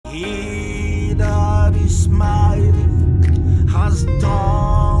He that is mighty has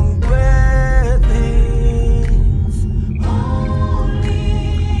done great things. Holy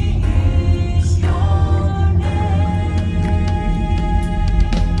is your name.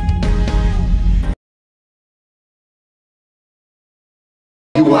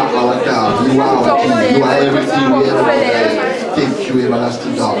 You are our God, you are our King, you are everything we ever need. Thank you,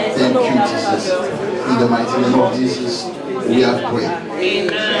 everlasting God. Thank you, Jesus. In the mighty name of Jesus, we have prayed.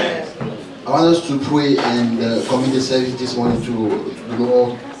 Amen. I want us to pray and commit the service this morning to the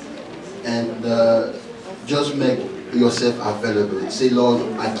Lord, and just make yourself available. Say, Lord,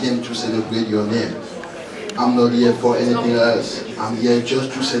 I came to celebrate your name. I'm not here for anything else. I'm here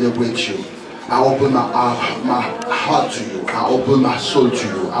just to celebrate you. I open my heart to you. I open my soul to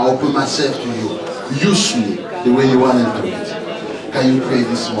you. I open myself to you. Use me the way you want to do it. Can you pray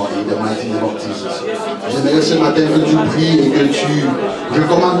this morning in the mighty name of Jesus? J'aimerais ce matin que tu pries et que je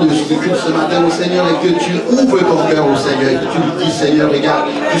commande le culte ce matin au Seigneur et que tu ouvres ton cœur au Seigneur et que tu lui dis, Seigneur, regarde,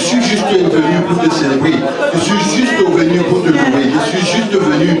 je suis juste venu pour te célébrer. Je suis juste venu pour te louer. Je suis juste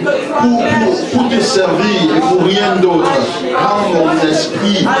venu pour te servir et pour rien d'autre. Rends mon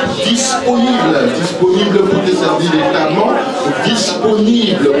esprit disponible pour te servir véritablement,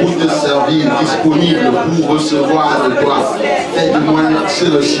 disponible pour te servir, disponible pour recevoir de toi. Aide-moi, c'est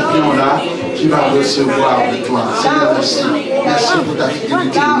le récipient-là qui va recevoir de toi. Seigneur, merci. Merci pour ta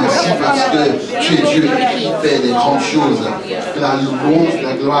fidélité. Merci parce que tu es Dieu qui fait des grandes choses. Que la louange,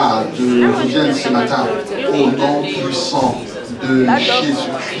 la gloire te revienne ce matin au nom puissant de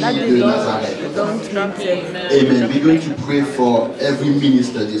Jésus-Christ de Nazareth. Amen. We're going to pray for every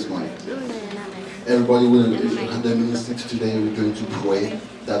minister this morning. Everybody will, the ministers today, we're going to pray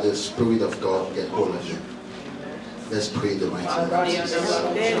that the Spirit of God get hold of you. Let's pray the mighty name of Jesus.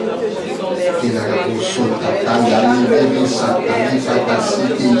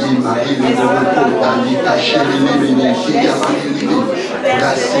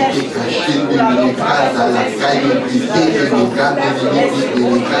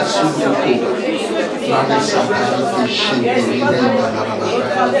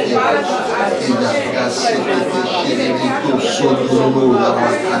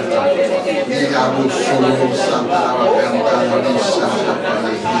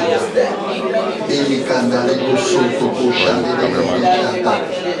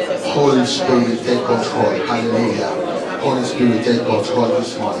 Holy Spirit, take control. Hallelujah. Holy Spirit, take control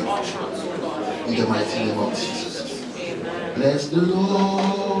this morning. In the mighty name of Jesus. Bless the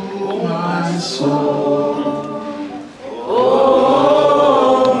Lord, my soul.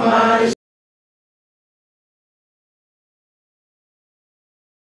 Oh, my soul.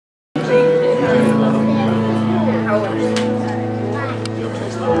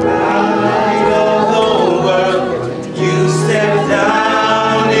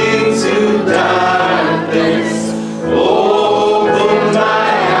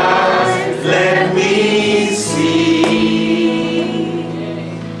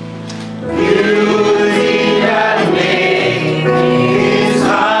 You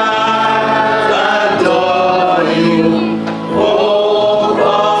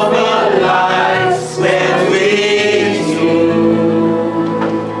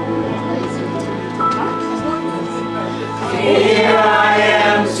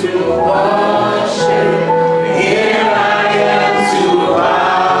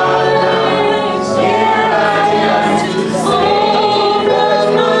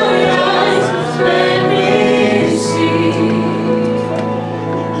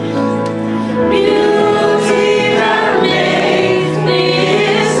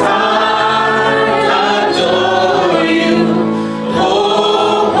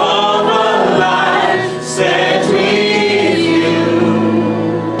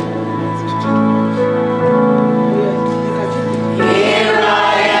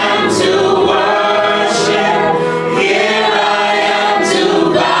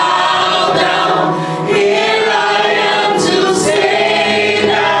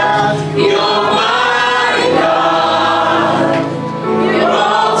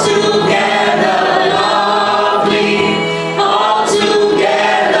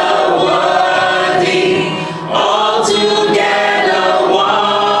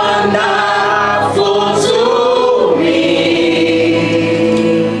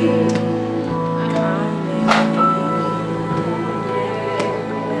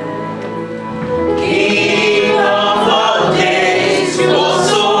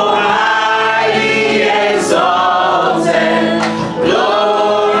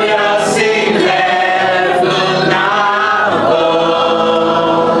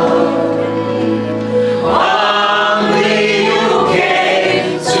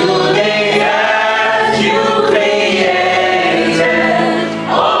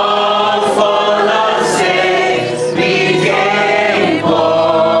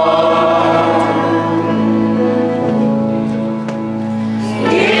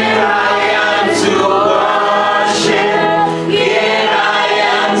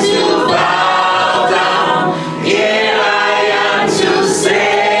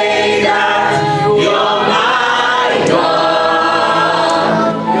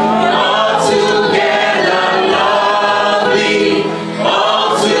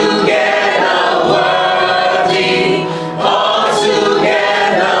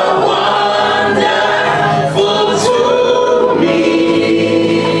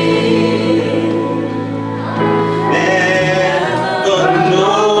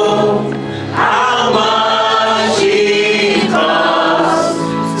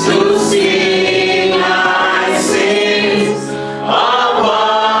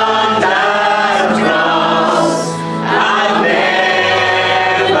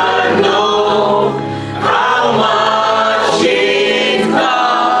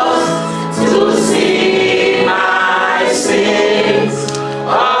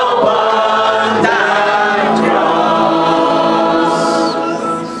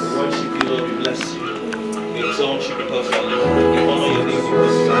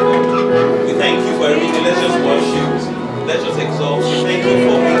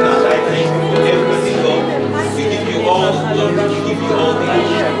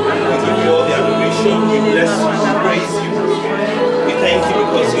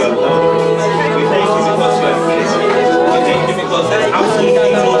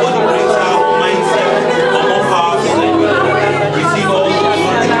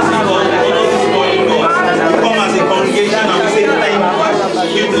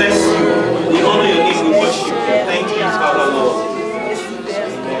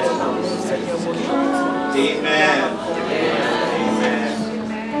Amen.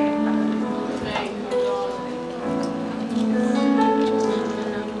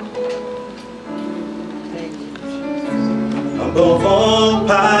 Above all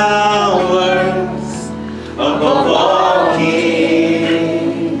powers, above all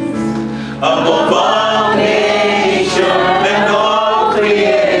kings, above all nations and all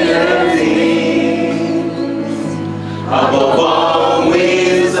created things, above all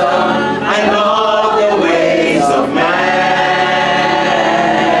wisdom and all the ways of man,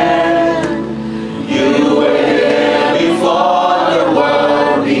 you were here before the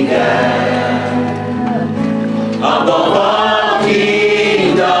world began. Above all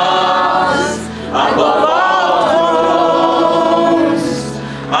kingdoms, above all thrones,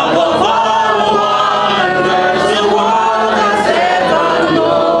 above all wonders the world has ever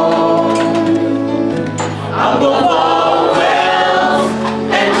known, above all wealth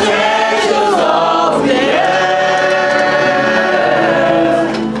and treasures of the earth,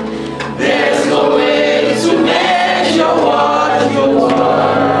 there's no way to measure what you are.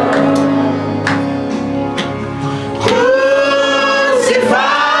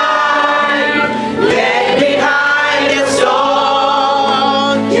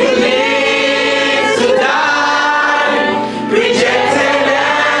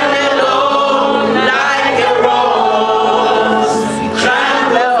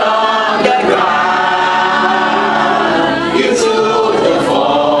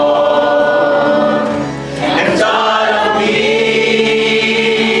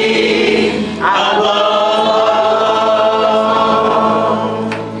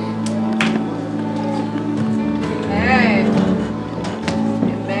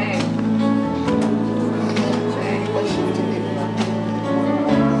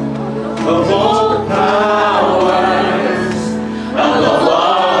 Of all powers, above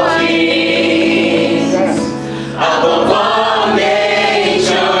all kings, above all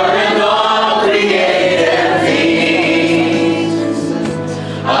nature and all created things,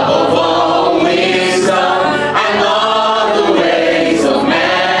 above all wisdom and all the ways of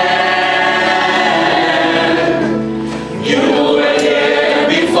man, you were here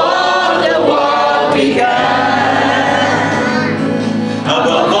before the world began.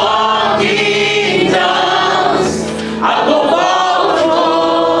 Above all kingdoms, above all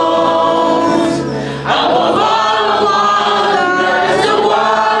thrones, above all wonders the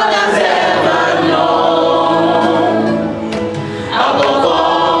world has ever known, above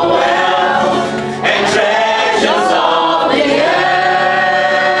all wealth and treasures of the earth,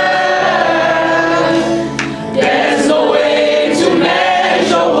 there's no way to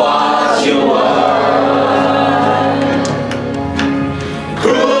measure what you are.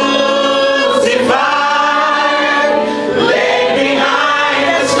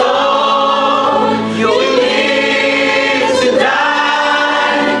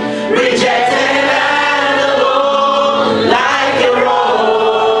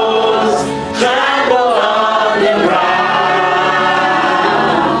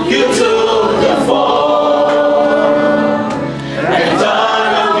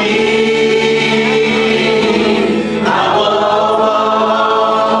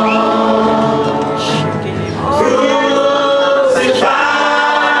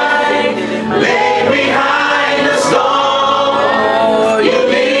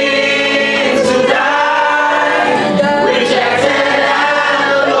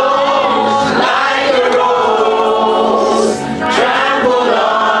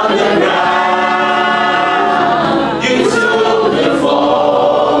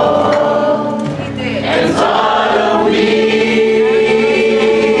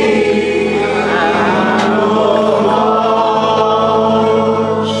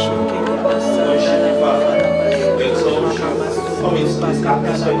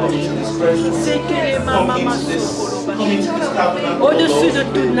 Au-dessus de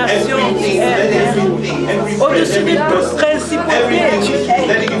toute nation, tu es. Au-dessus de toute principauté, tu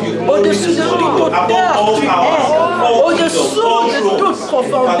es. Au-dessus de toute hauteur, tu es. Au-dessous de toute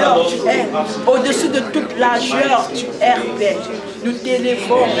profondeur, tu es. Au-dessus de toute largeur, tu es, Père. Nous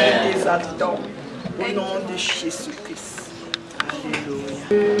t'élevons, nous t'exaltons. Au nom de Jésus-Christ. Alléluia.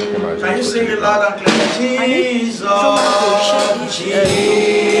 Can you sing it loud and clear? Jesus,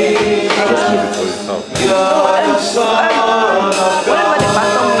 you're the Son of God.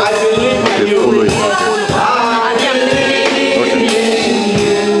 I believe in you. I believe in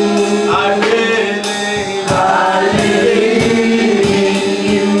you. I believe in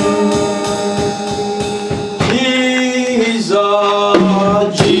you. Jesus,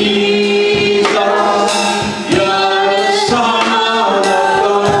 Jesus, you're the Son of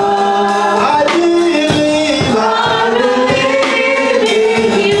God. I believe.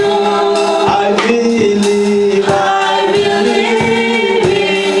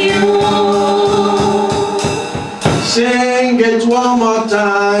 more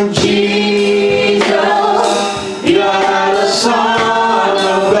time. Jesus, you are the Son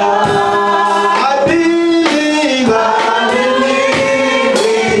of God. I believe in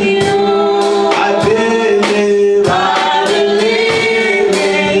you. I believe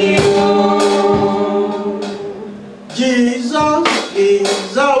in you. Jesus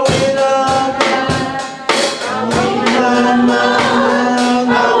is a winner. A winner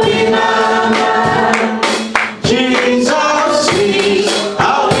man. A winner man. Jesus is a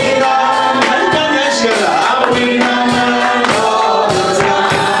winner man. A winner man all the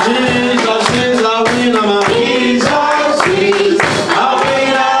time. Jesus is a winner man. Jesus is a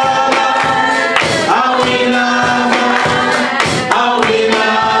winner man. A winner man. A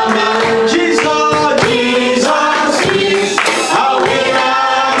winner man. Jesus is a winner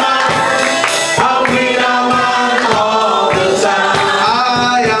man. A winner man all the time. I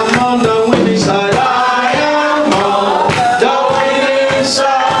am on the winning side. I am on the winning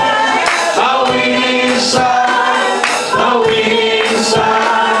side. A winning side. A winning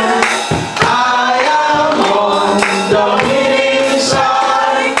side. I am on the winning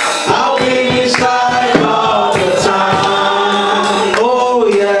side. A winning side all the time. Oh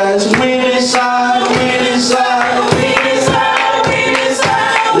yes, winning side, winning side, winning side, winning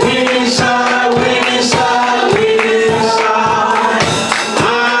side, winning side, winning side, winning side. I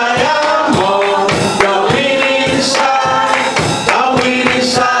am on the winning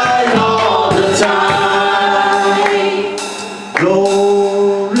side all the time.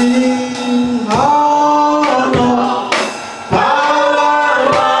 Glory, honor,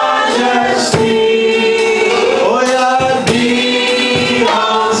 power, majesty, oh yeah, be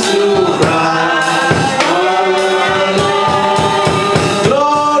unto Christ alone.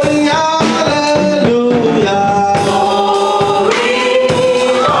 Glory, hallelujah. Glory,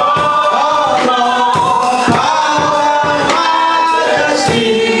 honor, power, majesty,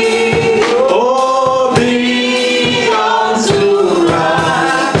 oh, be unto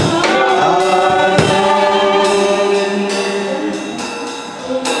Christ alone.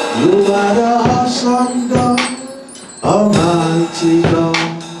 You are the awesome God, Almighty God.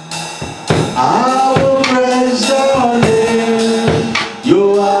 I will praise your name.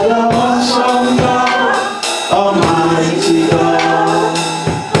 You are the awesome God, Almighty God.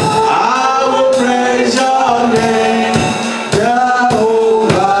 I will praise your name,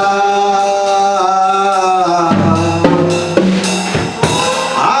 Jehovah.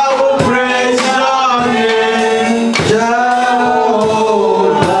 I will praise your name,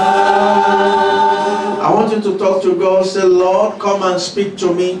 Jehovah. I want you to talk to God. Say, Lord, come and speak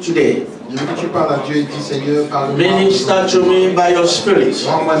to me today. Je veux que tu parles à Dieu et dis, Seigneur, parle-moi. Minister to me by your spirit.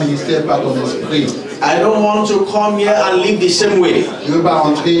 Rends-moi ministère par ton esprit. I don't want to come here and live the same way. Je ne veux pas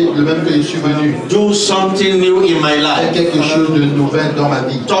rentrer le même que je suis venu. Do something new in my Fais life. quelque chose de nouvel dans ma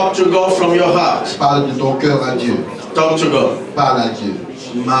vie. Talk to God from your heart. Parle de ton cœur à Dieu. Talk to God. Parle à Dieu.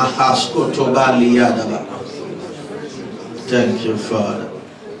 Thank you, Father.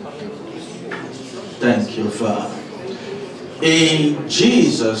 Thank you, Father. In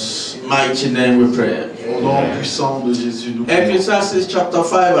Jesus' mighty name we pray. Au nom puissant de Jésus, nous prions. Ecclesiastes chapter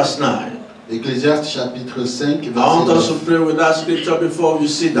 5 verse 9. Ecclésiaste chapitre 5, I want us verset to pray with that scripture before you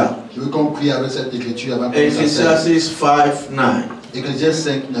sit down. 9. Je veux qu'on prie avec cette écriture avant qu'on s'asseye. Ecclesiastes 5 9. Ecclésiaste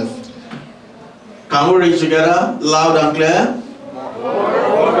 5, 9. Can we read together, loud and clear?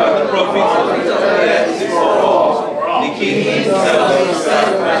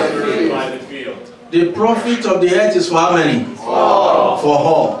 The profit of the earth is for how many? For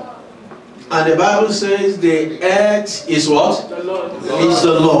all. And the Bible says the earth is what? Is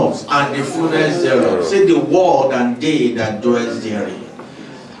the Lord's, and the fullness thereof. Say the world and they that dwell therein.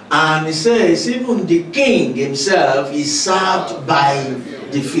 And it says even the king himself is served by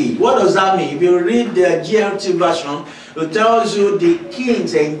the field. What does that mean? If you read the GLT version, it tells you the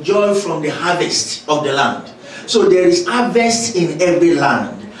kings enjoy from the harvest of the land. So there is harvest in every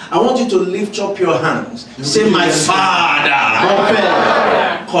land. I want you to lift up your hands. Say, my Father,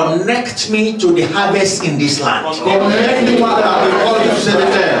 connect me to the harvest in this land.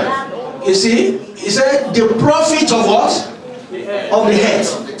 You see, he said the profit of what? Of the head.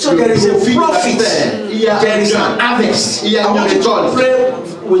 So there is a profit. There is an harvest. I want you to pray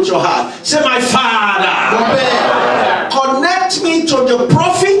with your heart. Say, my Father, connect me to the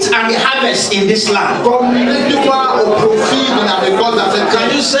profit and the harvest in this land. Can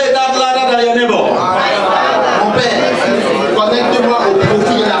you say that louder than your neighbor?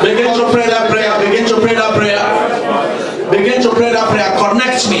 Begin to pray that prayer. Begin to pray that prayer. Begin to pray that prayer.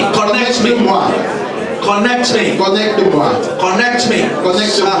 Connect me. Connect me. Connect me. Connecte-moi. Connect me.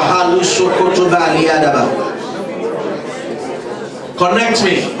 Connecte-moi. Connect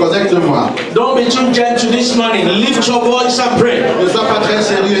me. Connecte-moi. Don't be too gentle this morning. Lift your voice and pray. Ne sois pas très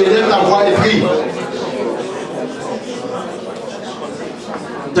sérieux. Élève ta voix et prie.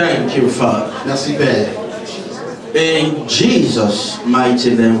 Thank you, Father. Merci, Père. In Jesus'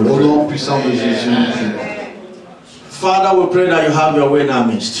 mighty name we Au pray. nom puissant de Jésus, nous prions. Father, we pray that you have your way in our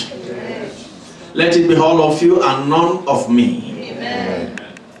midst. Let it be all of you and none of me. Amen.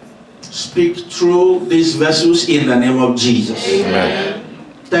 Speak through these vessels in the name of Jesus. Amen.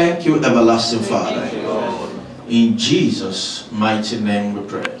 Thank you, everlasting Father. In Jesus' mighty name we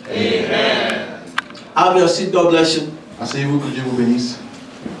pray. Amen. Have your seat. God bless you. Asseyez-vous, que Dieu vous bénisse.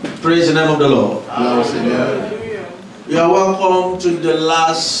 Praise the name of the Lord. Gloire au Seigneur. You are welcome to the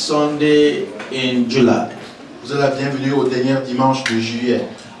last Sunday in July. Vous êtes la bienvenue au dernier dimanche de juillet.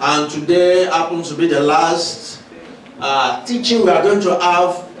 And today happens to be the last teaching we are going to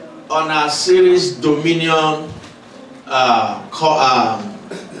have on our series Dominion.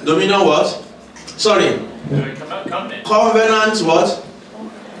 Dominion what? Sorry. Covenant what?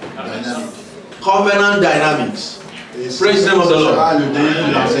 Covenant dynamics. Praise the name of the Lord. Ce sera le début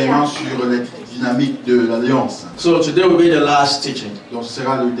de l'enseignement sur les dynamiques de l'alliance. So today will be the last teaching. Donc ce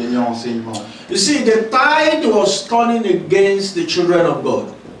sera le dernier enseignement. You see, the tide was turning against the children of God.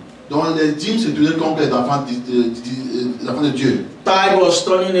 Donc les dîmes se tournaient contre les enfants de Dieu. Tide was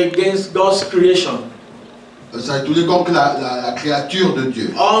turning against God's creation. Ça se tournait contre la créature de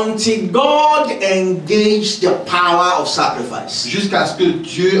Dieu. Until God engaged the power of sacrifice. Jusqu'à ce que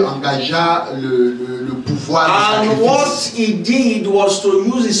Dieu engagea le pouvoir du And what sacrifice. he did was to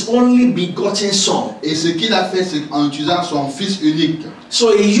use his only begotten son. Et ce qu'il a fait, c'est en utilisant son fils unique.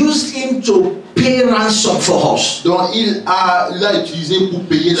 So he used him to pay ransom for us. Donc il l'a utilisé pour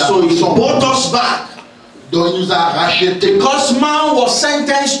payer la So he rançon. bought us back. Donc il nous a racheté. Because man was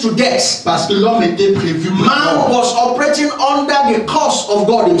sentenced to death. Parce que l'homme était prévu pour Man mort. was operating under the curse of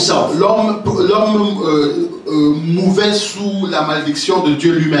God himself. L'homme mouvait sous la malédiction de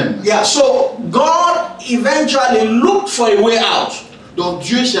Dieu lui-même. Yeah, so God eventually looked for a way out. Donc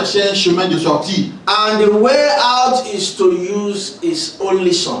Dieu cherchait un chemin de sortie. And the way out is to use his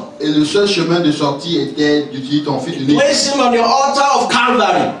only son. Et le seul chemin de sortie était d'utiliser ton fils unique. Place him on the altar of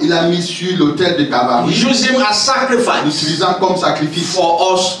Calvary. Il a mis sur l'autel de Calvary. Use him as sacrifice L'utilisant comme sacrifice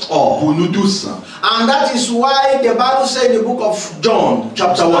for us all. pour nous tous. And that is why the Bible said in the book of John,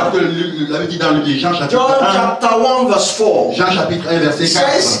 chapter 1. La Bible dit dans le livre Jean chapitre John 1. chapter 1 verse 4. Jean chapitre 1 verset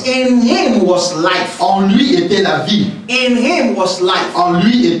Says 4. in him was life. En lui était la vie. In him was life. En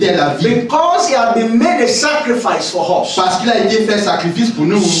lui était la vie. Because he had been made a sacrifice for us. Parce qu'il a été fait sacrifice pour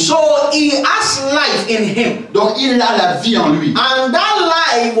nous. So he has life in him. Donc il a la vie en lui. And that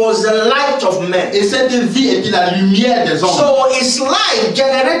life was the light of men. Et cette vie était la lumière des hommes. So his life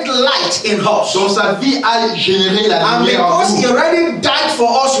generated light in us. Donc sa vie a généré la And lumière en because he nous. already died for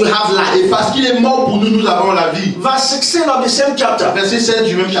us, we have Et life. parce qu'il est mort pour nous, nous avons la vie. Verse 16 of the same chapter. Verset 16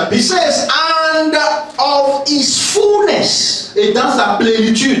 du même He chapitre. says, and of his fullness Et dans sa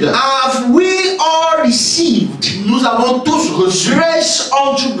plénitude, have we all received nous avons tous reçu grace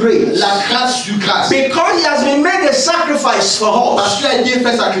unto grace. la grâce sur grâce. Because he has been made a sacrifice for Parce us. qu'il a été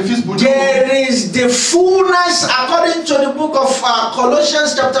fait sacrifice pour nous. There is the fullness according to the book of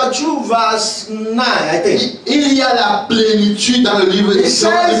Colossians chapter 2 verse 9, I think. Il y a la plénitude dans le livre It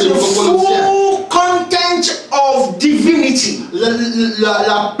says the full content of divinity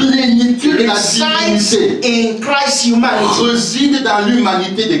la plénitude de la resides divinité in Christ's humanity. réside dans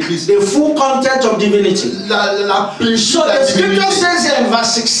l'humanité de Christ. The full content of divinity. La plénitude So de la the scripture divinité. says in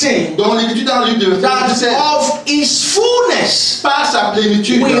verse 16 Donc l'écriture dans le livre de that Verset 16, of his fullness par sa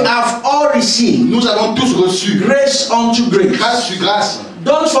plénitude, we have all received nous avons tous reçu grace unto grace. grâce sur grâce.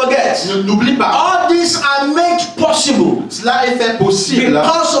 Don't forget, N'oublie pas, all these are made possible cela est fait possible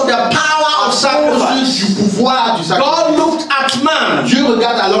because of the power of à cause sacrifice. du pouvoir du God sacrifice. looked at man Dieu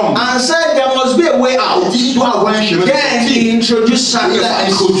regarde à l'homme and said there must be a way et out. dit il doit avoir un chemin de Then he sortie. introduced Il a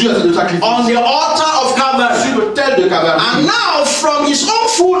sacrifice introduit le sacrifice on the altar of Calvary. sur l'autel de Calvary. And now from his own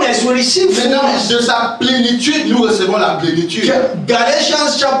fullness we receive Maintenant, fullness. de sa plénitude, nous recevons la plénitude.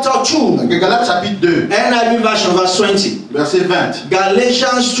 Galatians chapter 2, Galates chapitre 2, NIV version verse 20. verset 20. Galatians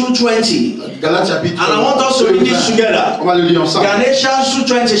 2:20. Galates chapitre And I want us to 2, read this 20. together. On va le lire ensemble. Galatians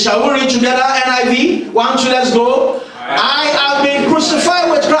 2:20. Shall we read together? NIV. 1, 2, let's go. I have been crucified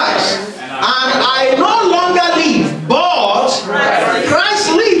with Christ, and I no longer live, but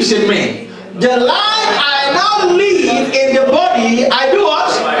Christ lives in me. The life I now live in the body, I do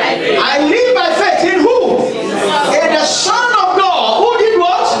what? I live by faith in who? In the Son of God, who did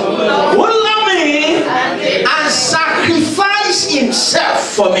what? Who loved me and sacrificed himself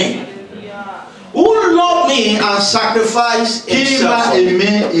for me. Who loved me and sacrificed sacrifice Qui himself. m'a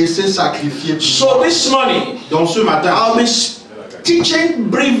aimé et s'est sacrifié pour So moi. this morning, Donc ce matin, I'll be teaching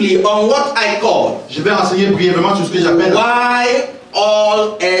briefly on what I call je vais enseigner brièvement sur ce que j'appelle why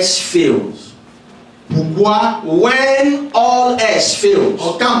all else fails. pourquoi When all else fails.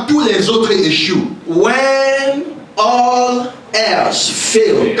 quand tous les autres échouent. When all else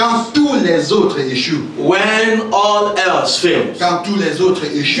fails. Quand tous les autres échouent. When all else fails. Quand tous les autres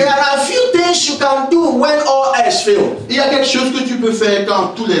échouent. There are a few things you can do when all else fails. Il y a quelque chose que tu peux faire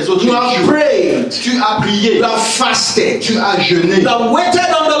quand tous les autres You have échouent. prayed. Tu as prié. You have fasted. Tu as jeûné. You have waited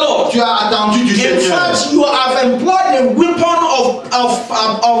on the Lord. Tu as attendu du In Seigneur. fact, you have employed the weapon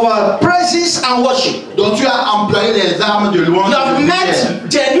of praises and worship. Donc tu as employé les armes de louange. You have et de prière.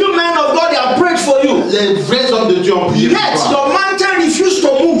 met genuine men of God. They have prayed for you. Les vrais hommes de Dieu ont prié Yet pour toi. your mountain refused to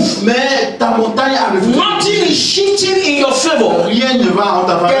move. Mais ta montagne a refusé. Nothing is shifting in your favor. Rien ne va en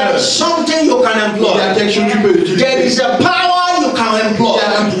ta There faveur. is something you can Il y a employ. quelque chose que tu peux utiliser. There is a power you can Il employ. y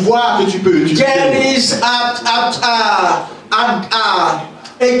a un pouvoir que tu peux utiliser. There is a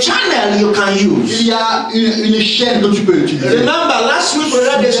channel you can use. Il y a une chaîne que tu peux utiliser. Remember, last week we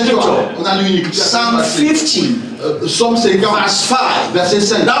read the scripture. On a lu une écriture. Psalm 50, Psalm 50, verse 5. verset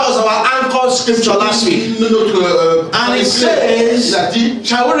 5. That was our anchor scripture last week. Notre And it il a says, dit,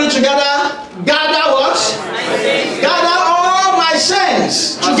 shall we read together? Gather what? Gather all my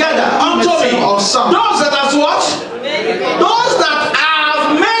sins together unto me. Those that have what? Those that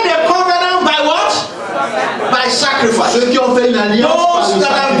have made a covenant by what? By sacrifice. ceux qui ont fait une alliance par Those le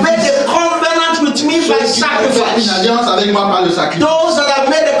that have made sacrifice. a covenant with me by Ceux qui ont fait sacrifice. une alliance avec moi par le sacrifice. Those that have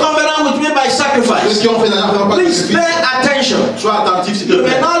made a covenant with me by Ceux sacrifice. qui ont fait une alliance avec moi par le Please sacrifice. pay attention. Sois attentif s'il te You may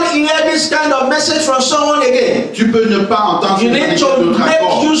plaît. not hear this kind of message from someone again. Tu peux ne pas entendre You ce need que to d'autres make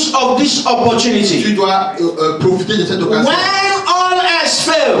accords. use of this opportunity. Tu dois profiter de cette occasion. When all else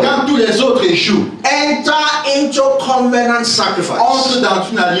fail, Quand tous les autres échouent, enter into covenant sacrifice. entre dans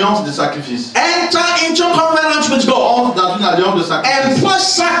une alliance de sacrifice. Enter into covenant with God. Entre dans une alliance de sacrifice. And put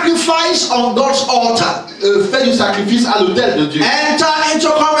sacrifice on God's altar. Fais du sacrifice à l'autel de Dieu. Enter into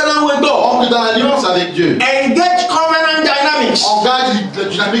covenant with God. Entre dans l'alliance avec Dieu. Engage covenant dynamics. Engage la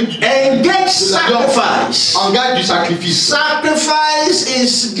dynamique du Engage sacrifice. Engage du sacrifice. Sacrifice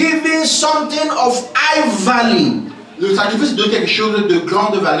is giving something of high value Le sacrifice donne quelque chose de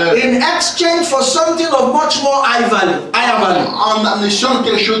grande valeur. in exchange for something of much more higher value. En échange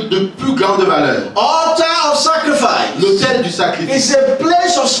de quelque chose de plus grande valeur. Altar of sacrifice L'autel du sacrifice. is a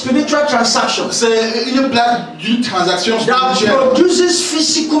place of spiritual transactions C'est une place d'une transaction that spirituelle produces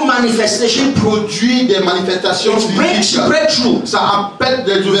physical manifestation. qui produit des manifestations It brings physiques. breakthrough, Ça appelle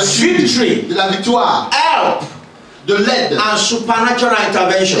des ouvertures, victory, de la victoire, help, de l'aide and supernatural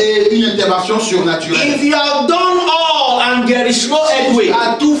intervention. et une intervention surnaturelle. If you have done all and there is no headway, Tu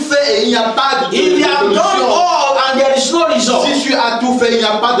as tout fait et il n'y a pas de if you have done solution. all and there is no result, Si tu as tout fait, il n'y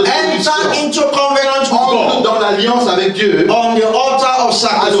a pas de solution. enter into covenant with Entre God dans l'alliance avec Dieu on the altar of à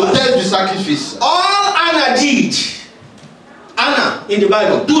sacrifice. l'autel du sacrifice. All Anna did, Anna in the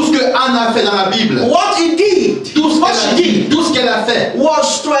Bible, Tout ce que Anne a fait dans la Bible, what he did, what she did, tout ce qu'elle a fait,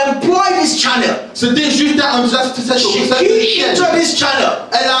 was to employ this channel. c'était juste cette She chaîne. keyed into this channel.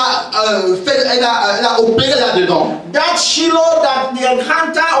 Elle a opéré là-dedans. That Shiloh that the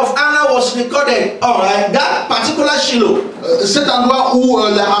encounter of Anna was recorded, alright, that particular Shiloh Cet endroit où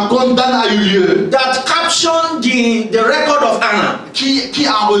la rencontre d'Anne a eu lieu, that captioned the record of Anna qui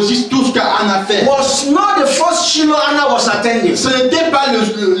enregistre tout ce qu'Anne a fait. was not the first Shiloh Anna was attending. Ce n'était pas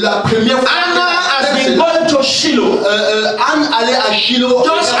la première fois. Anna has been going to Shiloh Anne allait à Shiloh.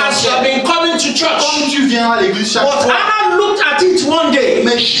 just as you have been coming to church. Comme tu viens à l'église chaque But fois. Anna looked at it one day.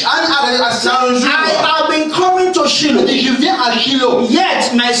 Mais Anne a regardé à ça un jour. I have been coming to Shiloh. Elle dit, je viens à Shiloh.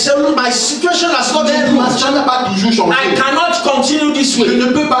 Yet my situation has not Mais ma improved. situation n'a pas toujours changé. I cannot continue this Je way. ne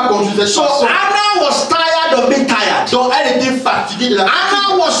peux pas continuer cette So façon. Anna was tired of being tired. Donc elle était fatiguée de la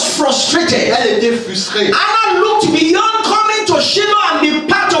Anna was frustrated. Elle était frustrée. Anna looked beyond coming to Shiloh and be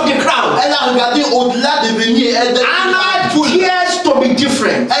part of the crowd. Elle a regardé au-delà de venir. Anna dares to be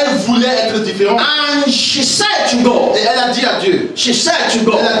different. Elle voulait être différente. And she said to God, Et elle a dit à Dieu. she said to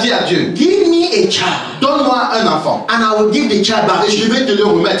God, Elle a dit à Dieu. give me a child Donne-moi un enfant. and I will give the child back Et to je you. vais te le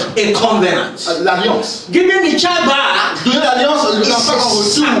remettre. A covenant. L'alliance. Giving the child back Donner l'alliance, is l'enfant en a retour.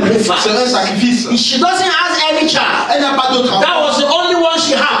 sacrifice. C'est un sacrifice. She doesn't have any child. Elle n'a pas d'autre That enfant. was the only one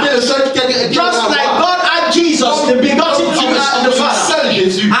she had. C'est le seul qui Just like God had Jesus, the begotten Jesus in the Father. seul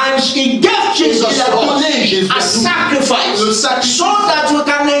Jésus. And he gave Jesus Il a to donné us Jésus à as nous. sacrifice. Le sacrifice. So that we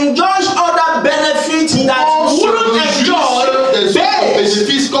can enjoy other benefits that we wouldn't enjoy des autres based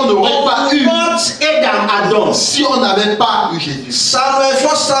bénéfices qu'on n'aurait pas on eu what Adam had done. Si on n'avait pas eu Jésus. Samuel,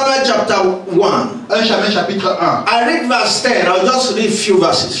 1 Samuel chapter 1. 1 Samuel chapitre 1. I read verse 10. I'll just read a few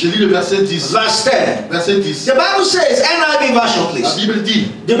verses. Je lis le verset 10. Verse 10. Verset 10. The Bible says, NIV version, La please. Bible dit,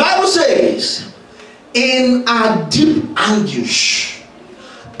 The Bible says, in a deep anguish,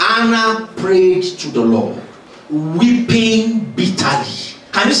 Anna prayed to the Lord, weeping bitterly.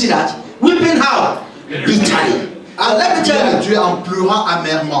 Can you see that? Weeping how? Bitterly. And let me tell you, Dieu en pleurant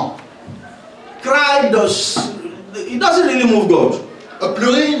amèrement. cry it doesn't really move God.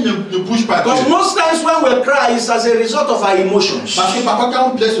 Pleurer ne bouge pas Because Dieu. most times when we cry, it's as a result of our emotions. Parce que parfois quand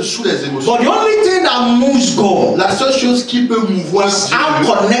on pleure, c'est sous les émotions. But the only thing that moves God La seule chose qui peut mouvoir is how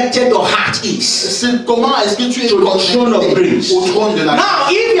connected your heart is c'est comment est-ce que tu es to the throne of grace. connecté au trône de la grâce. Now,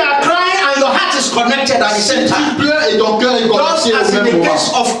 if you are crying and your heart is connected at the same Si time, tu pleures et ton cœur est just connecté as au in même the moment,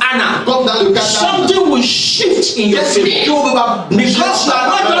 case of Anna, comme dans le cas d'Anne, something will shift in your quelque favor. chose va bouger Because you en ta are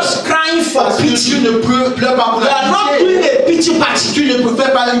not faveur. just crying for Parce que tu pity. ne pleures pas pour You la are not pitié. doing a pity party. Tu ne peux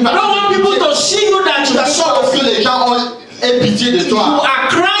faire pas une I don't want people to see you that you are Parce sorrowful. que les gens ont pitié de You toi. are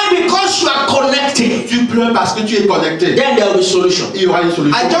crying because you are connected. Tu pleures parce que tu es connecté. Then there will be solution. Il y aura une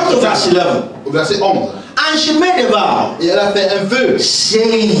solution. I jump to verse 11. Au verset 11. And she made a vow, Et elle a fait un vœu,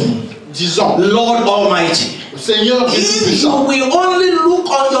 saying, disant, Lord Almighty, Seigneur Dieu if you puissant, will only look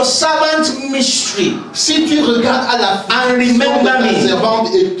on your servant's mystery, si tu regardes à la and de remember ta me, servante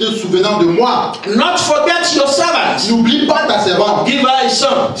et te souvenant de moi, not forget your servant, n'oublie pas ta servante. give her a son.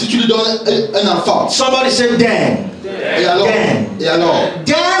 Si tu lui donnes un enfant, Somebody said, then et alors,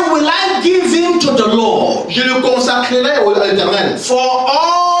 then will I give him to the Lord je le consacrerai à l'Éternel for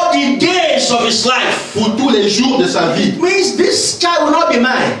all the days of his life. pour tous les jours de sa vie. It means this child will not be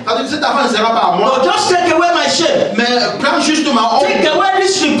mine. Alors, cet enfant ne sera pas à moi, But just take away my shame. mais prends juste ma honte, Take away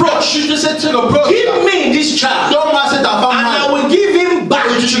this reproach. juste cette reproche. Give me this child, Donne-moi cet enfant and I mal, will give him back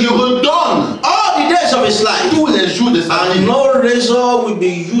et je lui redonne all the days of his life. tous les jours de sa And vie. no razor will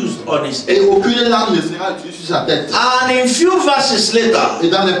be used on his head. Et aucune lame ne sera utilisée sur sa tête. And in few verses later, Et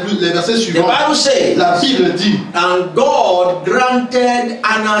dans les versets the suivants, Bible says, la Bible dit, and God granted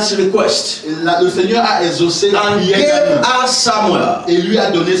Anna's request le Seigneur a exaucé la and prière gave d'Anna her Samuel. et lui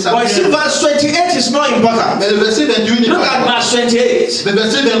a donné sa But you see, prière. verse 28 is not important. Mais le verset 28 n'est Look at pas. verse 28. Le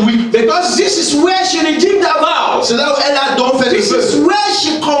verset 28, Because this is where she redeemed her vow. c'est là où elle a donc fait le This is feu. where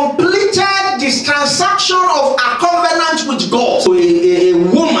she completed this transaction of a covenant with God. So a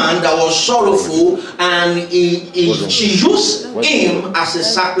woman that was sorrowful, and she used him as a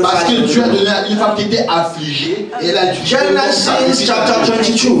Parce sacrifice. que Dieu a donné à une femme qui était affligée et elle a dû. Genesis chapter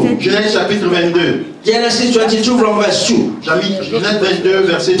 22. Genèse chapitre 22. Genesis 22 from verse 2. Genèse 22,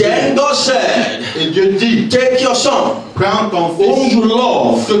 verset 2. Then God said, Et Dieu dit, take your son, prends ton whom fils you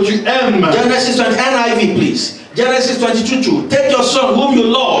love. que tu aimes. Genesis 20, NIV please. Genesis 22:2. Take your son whom you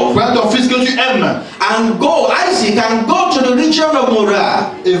love Prends ton fils que tu aimes and go, Isaac, and go to the region of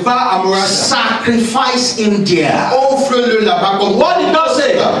Moriah. et va à Moria. Sacrifice him there. Offre-le là-bas comme. What did God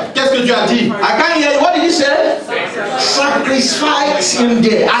say? Qu'est-ce que Dieu a dit? I can't hear you. What did he say? Sacrifice him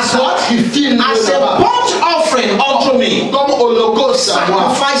there. As what? As a burnt offering unto me. Comme holocauste à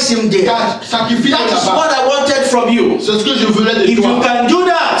moi. Sacrifice him there. Sacrifice That is là-bas. what I wanted from you. C'est ce que je voulais de If you toi. can do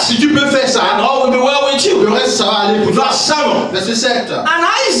that, Si tu peux faire and ça, all will be well with le you. reste ça va aller pour toi. Verse 7. Verset 7. And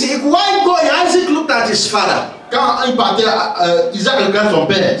Isaac, while going, Isaac looked at his father. Quand il partait, Isaac regarde son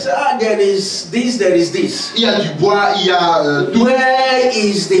père. He said, there is this, there is this. Il y a du bois, il y a tout. Where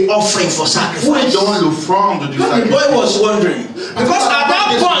is the offering for Où est sacrifice? donc l'offrande du The boy sacrifice? was wondering. Because at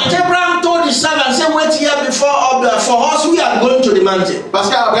that point, Abraham told his servant, say, wait here before for us, we are going to the mountain. Parce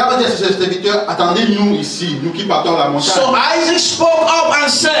qu'Abraham dit à ses serviteurs, attendez-nous ici, nous qui partons à la montagne. So Isaac spoke up and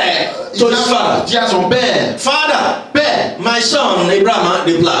said to his father, Isaac dit à son père, Father, Père, my son, Abraham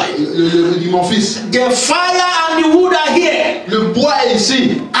replied, dit mon fils, the fire and the wood are here. le bois est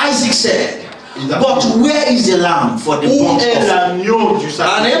ici. Isaac said, but where is the lamb for the Où burnt est offering? l'agneau du And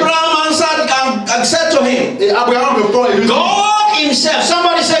sacrifice? Abraham answered and said to him, Et Abraham répond et lui dit, God himself,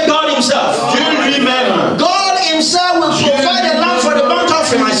 somebody said God himself. Dieu lui-même God himself will provide a lamb for the burnt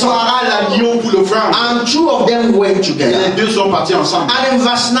offering, my son. fera l'agneau pour l'offrande. And two of them went Et together. les deux sont partis ensemble. And in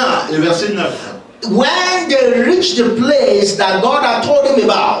verse 9, Et verset 9. when they reached the place that God had told him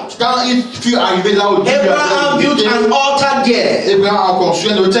about, Quand il fut arrivé là où Dieu lui Abraham avait built invité, an altar there. Abraham a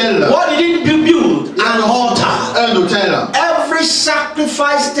construit un hôtel. What did he build? An altar. Un hôtel. Every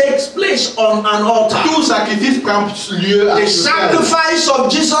sacrifice takes place on an altar. Tout sacrifice prend lieu à The ce hôtel. sacrifice of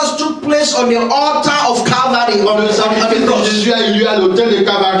Jesus took place on the altar of Calvary on Le the sacrifice de cross. Jésus a eu lieu à l'hôtel de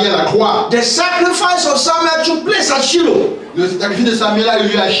Calvaire à la croix. The sacrifice of Samuel that took place at Shiloh. Le sacrifice de Samuel a eu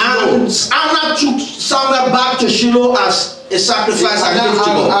lieu à Shiloh. And Anna took Samuel back to Shiloh as a sacrifice and gift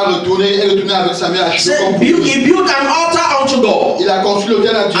to God. A retourné avec Samuel à Shiloh. He built an altar unto God. Il a construit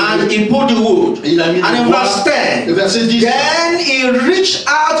l'autel à Dieu. And he put the wood. Et il a mis and in verse 10, le verset 10. Then he reached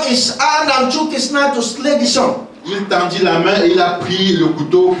out his hand and took his knife to slay the son. Il tendit la main et il a pris le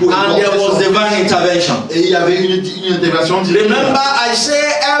couteau pour and there was divine intervention. Et il y avait une intervention divine. Remember, I say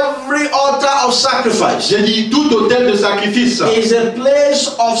every altar of sacrifice. J'ai dit tout autel de sacrifice is a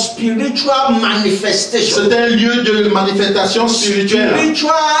place of spiritual manifestation. C'est un lieu de manifestation spirituelle.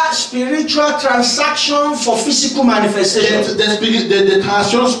 Spiritual transaction for physical manifestation. Des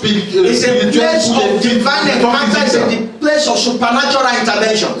transactions spirituelles. It's a place of divine encounter. It's a place of supernatural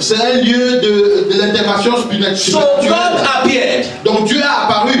intervention. C'est un lieu de l'intervention spirituelle. So God appeared. Donc Dieu a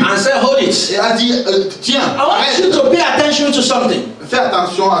apparu and said, hold it. Et a dit, tiens, I want you to pay attention to something. Fais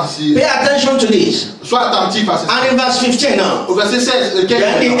attention à ce. Pay attention to this. Sois attentif à ce. And in verse 15 now. Au verset 16.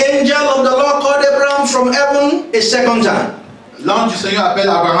 Then the angel of the Lord called Abraham from heaven a second time. L'ange du Seigneur appelle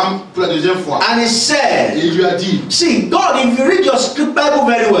Abraham pour la deuxième fois. And he said, et il lui a dit, see, God, if you read your script Bible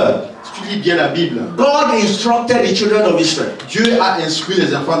very well, si tu lis bien la Bible, God instructed the children of Israel. Dieu a instruit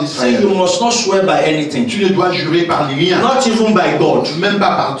les enfants d'Israël. You must not swear by anything. Tu ne dois jurer par rien. Not even by God. Même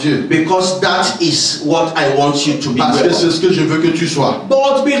pas par Dieu. Because that is what I want you to be. Parce que c'est ce que je veux que tu sois.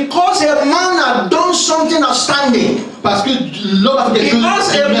 But because a man had done something outstanding. Parce que l'homme a fait quelque chose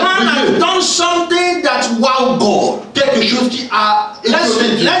because a man had done something that wowed God. Quelque chose qui a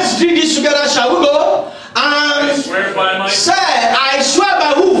étonné Dieu. Let's read this together, shall we go? And say, I swear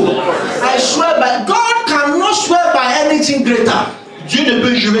by who? I swear by God. Cannot swear by anything greater. Dieu ne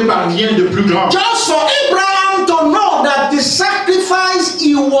peut jurer par rien de plus grand. Just for Abraham to know that the sacrifice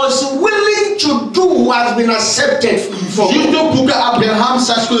he was willing to do has been accepted for God. Juste pour que Abraham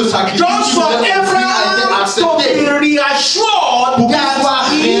sache que le sacrifice Just for Abraham to be reassured that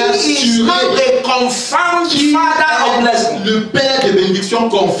he is now a confirmed father of blessing. Le père de bénédiction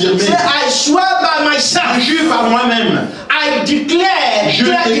confirmé. Say, I swear by myself. Je jure par moi-même. I declare,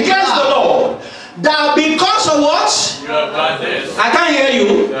 declares the Lord, that because of what? I can't hear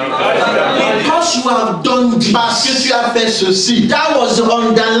you. Because you have done this. Parce que tu as fait ceci. That was the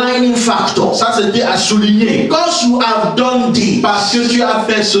underlining factor. Ça c'était à souligner. Because you have done this. Parce que tu as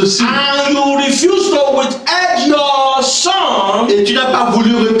fait ceci. And you refuse to withhold your son. Et tu n'as pas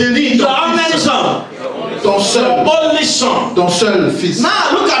voulu retenir your only son. Ton seul. Only son. Ton seul fils.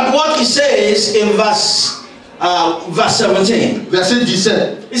 Now look at what he says in verse 17. Verset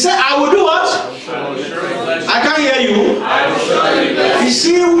 17. He said, I will do what? I can't hear you. You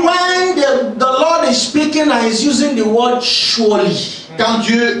see, when the Lord is speaking and is using the word surely. Quand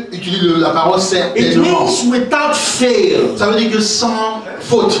Dieu utilise la parole certainement. It means without fail. Ça veut dire que sans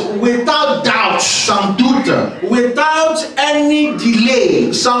faute. Without doubt. Sans doute. Without any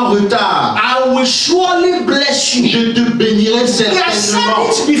delay. Sans retard. I will surely bless you. Je te bénirai certainement. He has said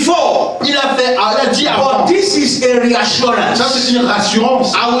it before. Il a dit avant. But this is a reassurance. Ça c'est une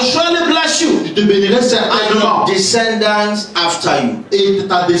rassurance. I will surely bless you. Je te bénirai certainement. And your descendants after you. Et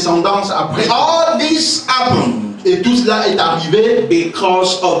ta descendance après. All this happened. Et tout cela est arrivé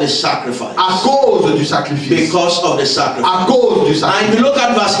because of the sacrifice. À cause du sacrifice. Because of the sacrifice. À cause du sacrifice. And you look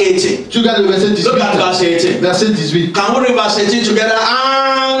at verse 18. Tu regardes le verset 18. Look at verse 18. Verset 18. Can we read verse 18 together?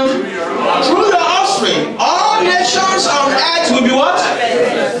 And through your offspring, all nations on earth will be what?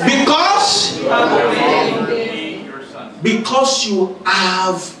 Because you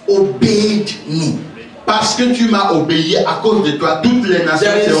have obeyed me. Parce que tu m'as obéi, à cause de toi, toutes les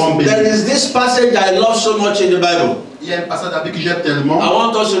nations seront bénies. There is this passage I love so much in the Bible. Il y a un passage avec que j'aime tellement. I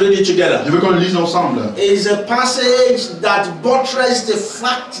want us to read it together. Je veux qu'on le lise ensemble. It's a passage that buttresses the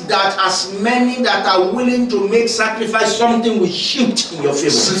fact that as many that are willing to make sacrifice, something will shift in your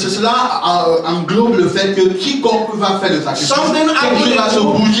favor. Cela englobe le fait que quiconque va faire le sacrifice, quelque chose va se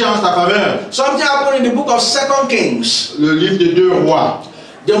bouger en sa faveur. Something happened in the book of 2 Kings. Le livre de 2 rois.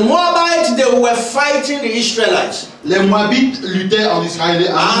 The Moabites, they were fighting the Israelites. Les Moabites luttaient en Israël.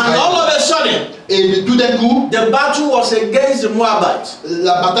 And all of a sudden, et tout d'un coup, the battle was against the Moabites.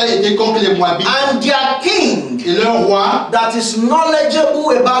 La bataille était contre les Moabites. And their king, et leur roi, that is knowledgeable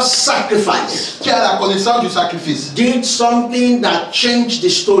about sacrifice, qui a la connaissance du sacrifice, did something that changed the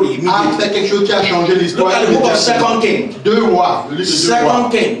story. A fait quelque chose qui a changé l'histoire. Look at the book of 2 Kings. 2 rois. Le livre de 2 rois.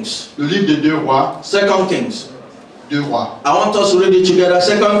 2 Kings. Le livre de 2 rois. 2 Kings. 2 rois. I want us to read it together.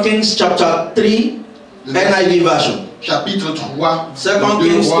 2 Kings chapter 3, NIV version. Chapitre 3. 2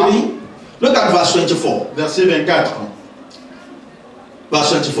 Kings 3. Look at verse 24. Verset 24. Verse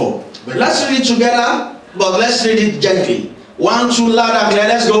 24. Let's read it together, but let's read it gently. 1, 2, loud and clear.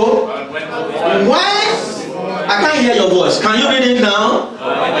 Let's go. When I can't hear your voice. Can you read it now?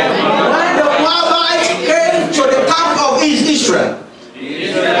 When the Moabites came to the camp of Israel,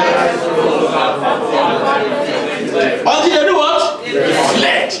 until they do what? They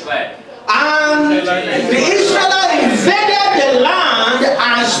fled. And the Israelites invaded the land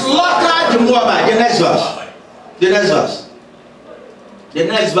and slaughtered the Moabites. The next verse. The next verse. The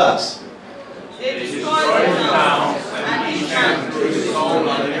next verse. They destroyed the towns and each man took his own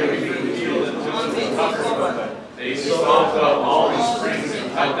under every field until it was covered. They stopped up all the springs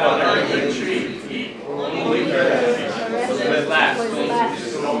and cut down every tree to eat. Only the last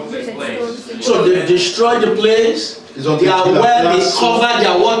place. So they destroyed the place. Their well, they covered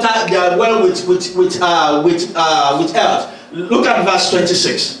their water, their well with earth. Look at verse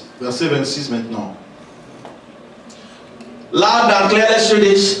 26. Verset 26 maintenant. Loud and clear, let's read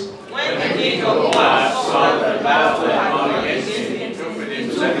this. When the king of Moab saw that the battle had come against him, he took with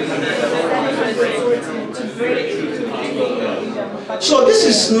him 700 to break through to the king of Moab. So this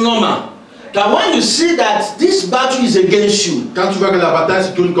is normal. That when you see that this battle is against you, Quand tu vois que la bataille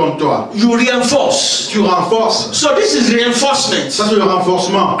se tourne contre toi, you reinforce. tu renforces. So this is reinforcement. Ça c'est le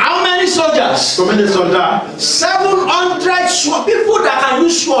renforcement. How many soldiers? Combien de soldats? 700 sword, people that can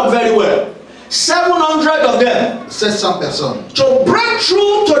use sword very well. 700 of them. 700 personnes. To break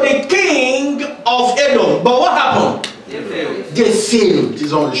through to the king of Edom. But what happened? They failed.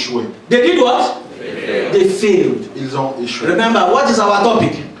 Ils ont échoué. They did what? They failed. Ils ont échoué. Remember, what is our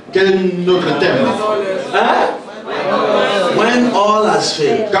topic? Quel est notre thème? Huh? When all has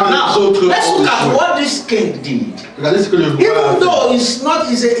failed. Now, let's look at what this king did. Regardez ce que le roi Even though it's not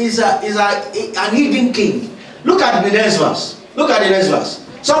an hidden king. Look at the next verse. Look at the next verse.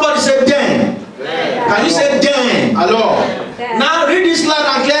 Somebody say then. Can you say then? Alors, now read this loud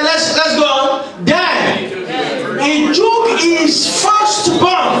and clear. Let's go on. Then he took his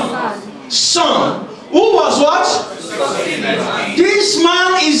firstborn son, who was what? This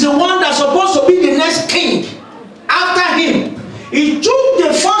man is the one that's supposed to be the next king after him. He took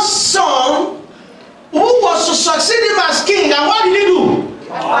the first son who was to succeed him as king, and what did he do?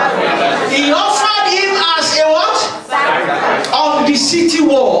 He offered him as a what? On the city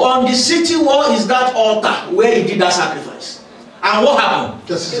wall. On the city wall is that altar where he did that sacrifice. And what happened?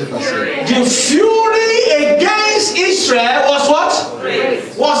 qu'est-ce qui s'est passé? The fury against Israel was what?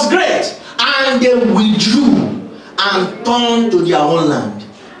 Was great. And they withdrew and turned to their own land.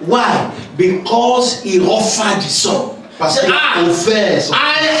 Why? Because he offered his son. Parce qu'il a offert son. I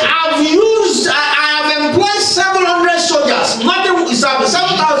have employed 700 soldiers. Nothing is happening.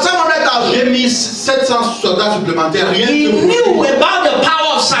 700,000. J'ai mis 700 soldats supplémentaires. Rien He de knew about the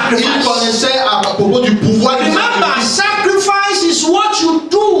power of Il sacrifice. connaissait à propos du pouvoir du Remember, sacrifice. sacrifice is what you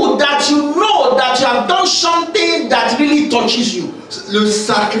do that you know that you have done something that really touches you. Le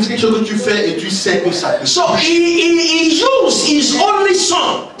sacrifice, quelque chose que tu fais et tu sais que ça. So he used his only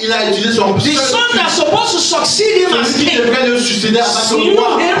son, Il a utilisé son the son that's supposed to succeed him as celui qui king, devrait le succéder à sa You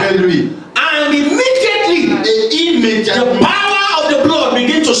know him? après lui. and immediately Et the immédiatement, power of the blood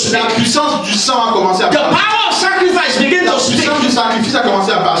began to speak. la puissance du sang a commencé à The parler. power of sacrifice began La to speak. puissance du sacrifice a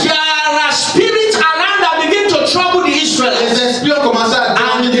commencé à parler. There are spirits around that begin to trouble the Les Israelites, esprits ont commencé à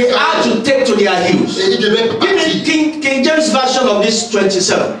and demander they des had to take to their heels. Et ils devaient Give me partir. King James version of this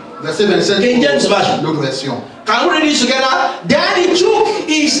 27. Verset 27. King James version. L'autre version. Can we read this together? Then he took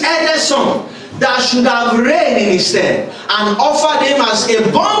his eldest son that should have reigned in his stead and offered him as a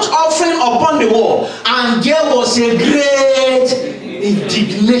burnt offering upon the wall. And there was a great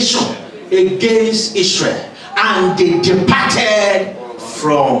indignation against Israel. And they departed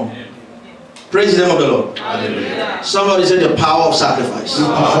from. Praise the name of the Lord. Alléluia. Somebody said the power of sacrifice. Le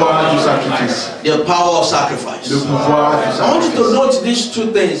pouvoir du sacrifice. The power of sacrifice. Le pouvoir du I want you to sacrifice. note these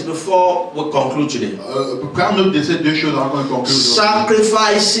two things before we conclude today. Prends note de ces deux choses avant qu'on conclue.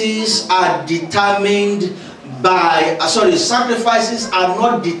 Sacrifices are determined by, sacrifices are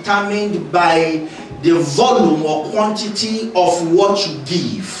not determined by the volume or quantity of what you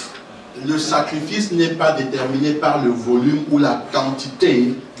give. Le sacrifice n'est pas déterminé par le volume ou la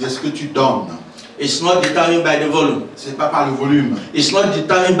quantité de ce que tu donnes. It's not determined by the volume. C'est pas par le volume. It's not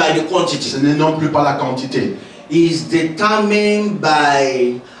determined by the quantity. Ce n'est non plus par la quantité. It's determined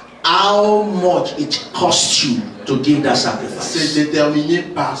by how much it costs you to give that C'est sacrifice. déterminé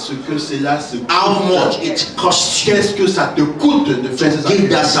par ce que cela se coûte. How much it costs you Qu'est-ce que ça te coûte de faire to ce give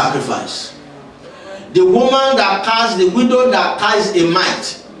that sacrifice? sacrifice. The woman that cast, the widow that cast a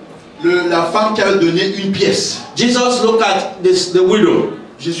mite. La femme qui avait donné une pièce. Jesus looked at the widow.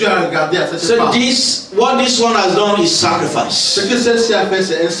 Jésus a regardé à cette So femme. what this one has done is sacrifice. Ce que celle-ci a fait,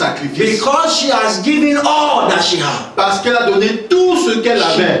 c'est un sacrifice. Because she has given all that she had. Parce qu'elle a donné tout ce qu'elle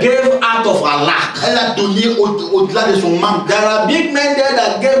She avait. gave out of her lack. Elle a donné au-delà de son manque. There are big men there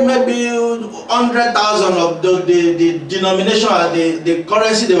that gave maybe 100,000 of the denomination, the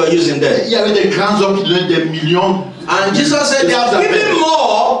currency they were using there. Il y avait des grands hommes qui donnaient des millions. And Jesus said they have given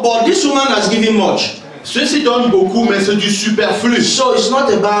more, but this woman has given much. Ceux-ci donnent beaucoup, mais c'est du superflu. So it's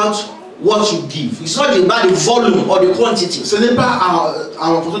not about what you give. It's not about the volume or the quantity. Ce n'est pas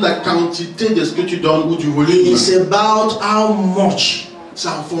en fonction de la quantité de ce que tu donnes ou du volume. It's about how much. C'est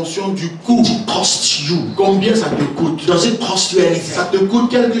en fonction du coût. It costs you. Combien ça te coûte? Does it cost you anything? Ça te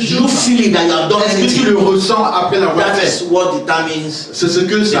coûte quelque chose? Do you feel it that you have done Est-ce que anything? tu le ressens après l'avoir That fait? is what determines C'est ce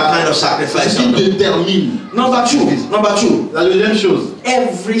que the ça kind of sacrifice. ce qui détermine. Number two. La deuxième chose.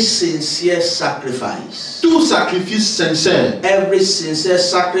 Every sincere sacrifice. Tout sacrifice sincère. Every sincere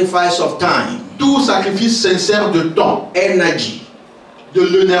sacrifice of time. Tout sacrifice sincère de temps. Energy. De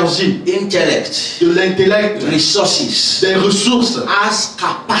l'énergie. Intellect. De l'intellect. Resources. Des ressources. Has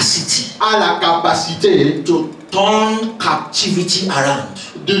capacity. A la capacité To turn captivity around.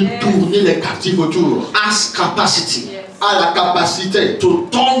 de tourner les captifs autour. Has capacity. A la capacité To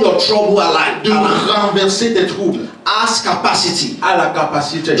turn your trouble alive. de renverser tes troubles. Has capacity. A la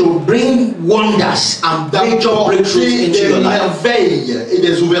capacité To bring wonders and major breakthroughs d'apporter into des your life. merveilles et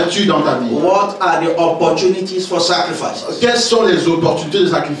des ouvertures dans ta vie. What are the opportunities for sacrifice? Quelles sont les opportunités de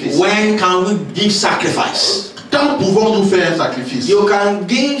sacrifice? When can we give sacrifice? Quand pouvons-nous faire un sacrifice? You can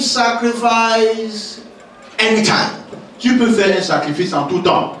give sacrifice anytime. Tu peux faire un sacrifice en tout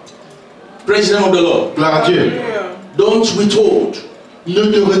temps. Praise the name of the Lord. Gloire à Dieu. Don't withhold. Ne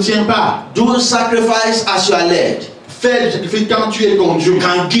te retiens pas. Do sacrifice as you are led. Fais le sacrifice quand tu es conduit. You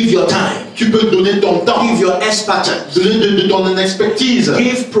can give your time. Tu peux donner ton temps. Give your expertise. Donner de ton expertise.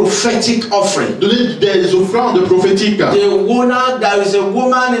 Give prophetic offering. Donner des offrandes prophétiques. There is a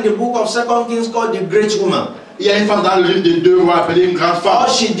woman in the book of 2 Kings called the Great Woman. Il y a une femme dans le livre des 2 rois appelée une grande femme. All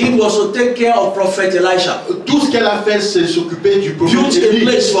she did was to take care of Prophet Elisha. Tout ce qu'elle a fait, c'est s'occuper du prophète Built a Élie.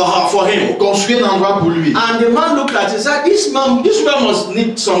 place for him. Construire un endroit pour lui. And the man looked at it and said, this woman must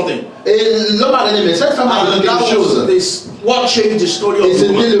need something. Et l'homme a dit, mais cette femme a besoin de quelque chose. What changed the story Et of the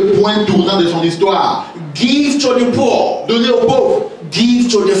c'était woman. le point tournant de son histoire. Give to the poor. Donner aux pauvres. Give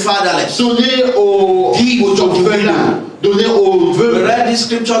to the fatherless. Donner aux orphelins. Donner aux We veuves. read this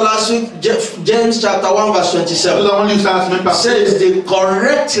scripture last week, James chapter 1 verse 27. Nous avons lu ça la semaine passée. Says the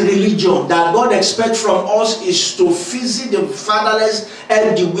correct religion that God expects from us is to visit the fatherless,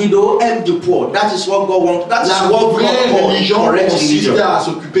 help the widow, help the poor. That is what God wants. That is La what vraie God calls religion correct consiste religion. à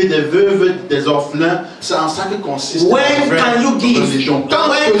s'occuper des veuves, des orphelins. C'est en ça que consiste When la vraie can you give? religion.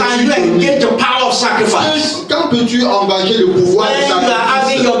 When can you engage the power of sacrifice? Quand peux-tu engager le pouvoir When de you are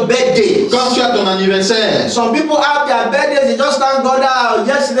having sacrifice? your birthday. Quand tu as ton anniversaire. Some people have their birthdays, they just thank God that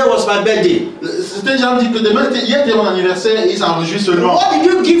yesterday was my birthday. Certains gens disent que demain, hier était mon anniversaire et ils s'enregistrent seulement. What did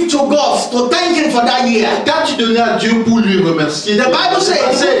you give to God to thank Him for that year? Quand tu donnais à Dieu pour lui remercier, The Bible says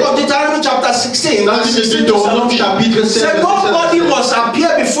in the book of Deuteronomy chapter 16, dans le verse livre de 16 to Deutéronome 17, chapitre 16, say nobody must appear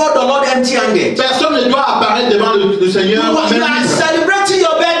before the Lord empty-handed. personne ne doit apparaître devant le Seigneur. You are même celebrating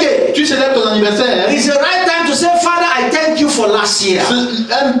your birthday. tu célèbres ton anniversaire. It's the right time to say, Father, I thank you for last year.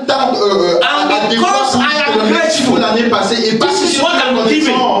 C'est un temps because I am grateful, pour l'année passée et parce this que is tu what es I'm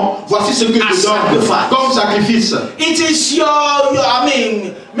reconnaissant, voici ce que je as donne sacrifice. comme sacrifice. It is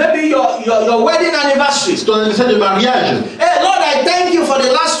maybe your wedding anniversary. C'est ton anniversaire de mariage. Hey Lord, I thank you for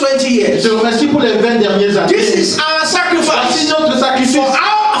the last 20 Je years. te remercie pour les 20 dernières années. This is our Voici sacrifice. notre sacrifice. For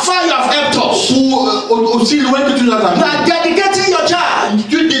how far you have helped us. Pour aussi loin que tu nous as You amené. are dedicating your child.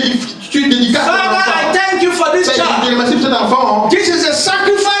 Tu dédicaces ton Father, I enfant. thank you for this Je te child. remercie pour cet enfant. This is a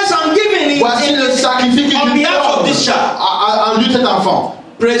sacrifice I'm giving Voici le sacrifice que on je behalf of this donne child. en lieu de cet enfant.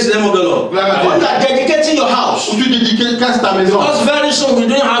 Praise the name of the Lord. Gloire à Dieu. When you are dedicating your house, Où tu dédicaces ta maison. because very soon we're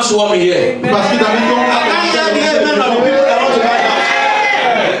doing housewarming here. Parce que ta maison. I can't hear the amen of the people that want to buy a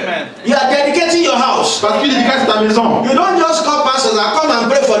house. You are dedicating your house. Parce que tu dédicaces ta maison. You don't just call pastors and come and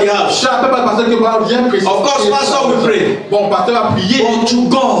pray for the house. Je n'appelle pas le pasteur que viens prier. Of course, pastor will pray. Bon, pasteur va prier. But to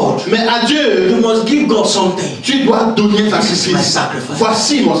God, Mais à Dieu, you must give God something tu dois donner un This is my sacrifice. sacrifice.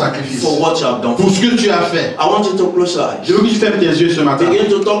 Voici mon sacrifice. for what you have done. Pour ce que tu as fait. I want you to close your eyes. Je veux que tu fermes tes yeux ce matin. Begin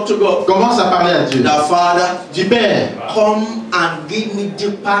to talk to God. Commence à parler à Dieu. That Father, Dis Père, come and give me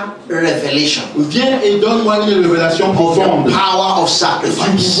deeper revelation. Viens et donne-moi une révélation profonde. Of the power of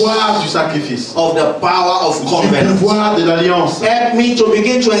sacrifice. Du pouvoir du sacrifice. Of the power of covenant. Du pouvoir de l'alliance. Help me to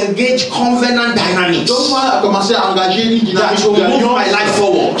begin to engage covenant dynamics. Donne-moi à commencer à engager une dynamique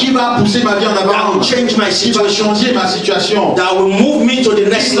d'alliance qui va pousser ma vie en avant. That will change my situation. Qui va changer ma situation. That will move me to the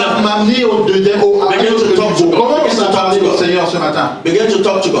next level. M'amener au niveau. Comment on va parler au Seigneur ce matin? Begin to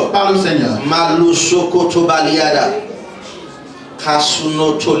talk to God. Parle au Seigneur. Malusoko baliada.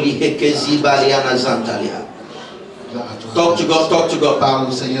 Kasuno toli hekezi baliana zantalia. Talk to God, talk to God. Parle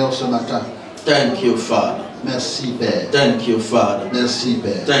au Seigneur ce matin. Thank you, Father. Merci, Père. Thank you, Father. Merci,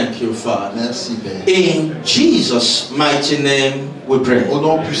 Père. Thank you, Father. Merci, Père. In Jesus' mighty name we pray. Au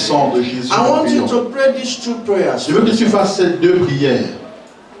nom puissant de Jésus. I want you to pray these two prayers. Je veux que tu fasses ces deux prières.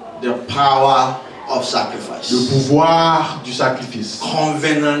 The power of sacrifice. Le pouvoir du sacrifice.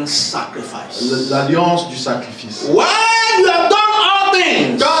 Covenant sacrifice. L'alliance du sacrifice. When you have done all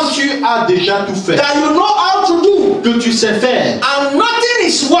things, quand tu as déjà tout fait, that you know how to do, que tu sais faire, and nothing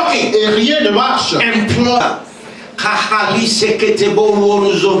is working, et rien ne marche, employ. Kahali seketebo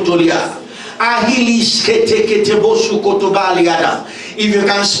horizontalia. Ahilis keteketebo sukotobaliada. If you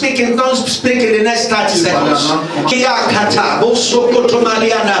can speak in tongues, speak in the next 30 seconds. Kiyakata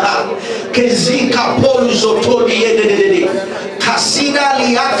bosokotomaliana. Kezika polzotoliede. Kasida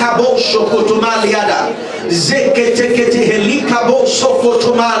liaka bosokotomaliada. Zeketekete helika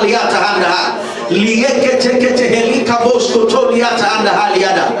bosokotomaliata handa. Lieketekete helika boskotoliata handa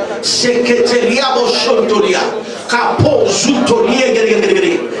haliada. Sekete liabo shontolia. Kapo zutolie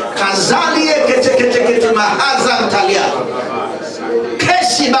kazalie kete mahazantalia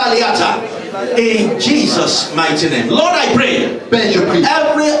kesibaliata. In Jesus' mighty name, Lord, I pray. Père, je prie.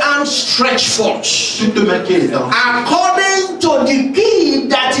 Every hand stretched forth according to the key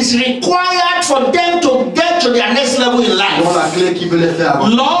that is required for them to get to their next level in life.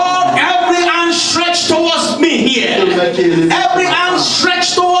 Lord, every hand stretched towards me here. Every hand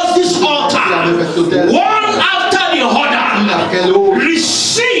stretched towards this altar. One after the other.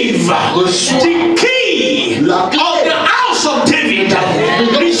 Receive the key of the house of David.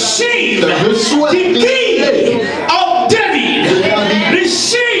 Receive the key of David.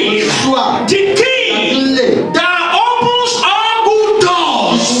 Receive the key that opens all good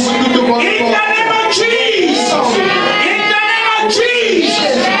doors. In the name of Jesus. In the name of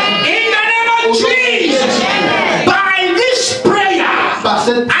Jesus. In the name of Jesus. By this prayer,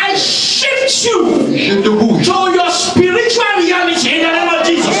 I shift you to your spiritual reality. In the name of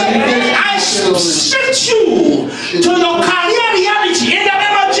Jesus. I shift you to your career reality. In the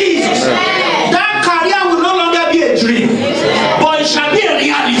name of Jesus. That career will no longer be a dream, but it shall be a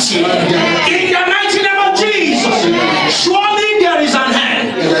reality. In the mighty name of Jesus. Surely there is an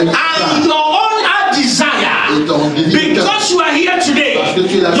hand, and your own heart desire, because you are here today,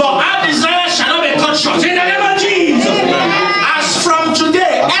 your heart desire shall not be cut short. In the name of Jesus. As from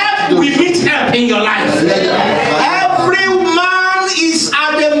today, help will meet help in your life. Every man is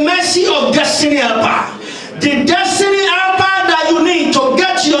at the mercy of destiny helper. The destiny helper that you need to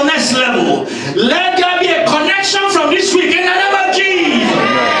get to your next level. Let there be a connection from this week in the name of Jesus.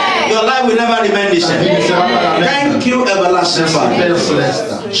 Your life will never remain the same. Thank you, everlasting Father.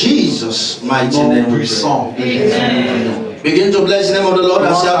 Jesus' mighty name. Begin to bless the name of the Lord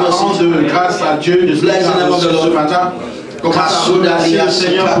and say, grâce à Dieu de bless the name of the Lord.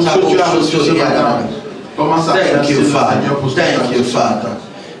 Thank you, Father. Thank you, Father.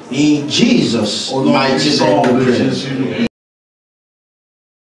 In Jesus' mighty name we pray.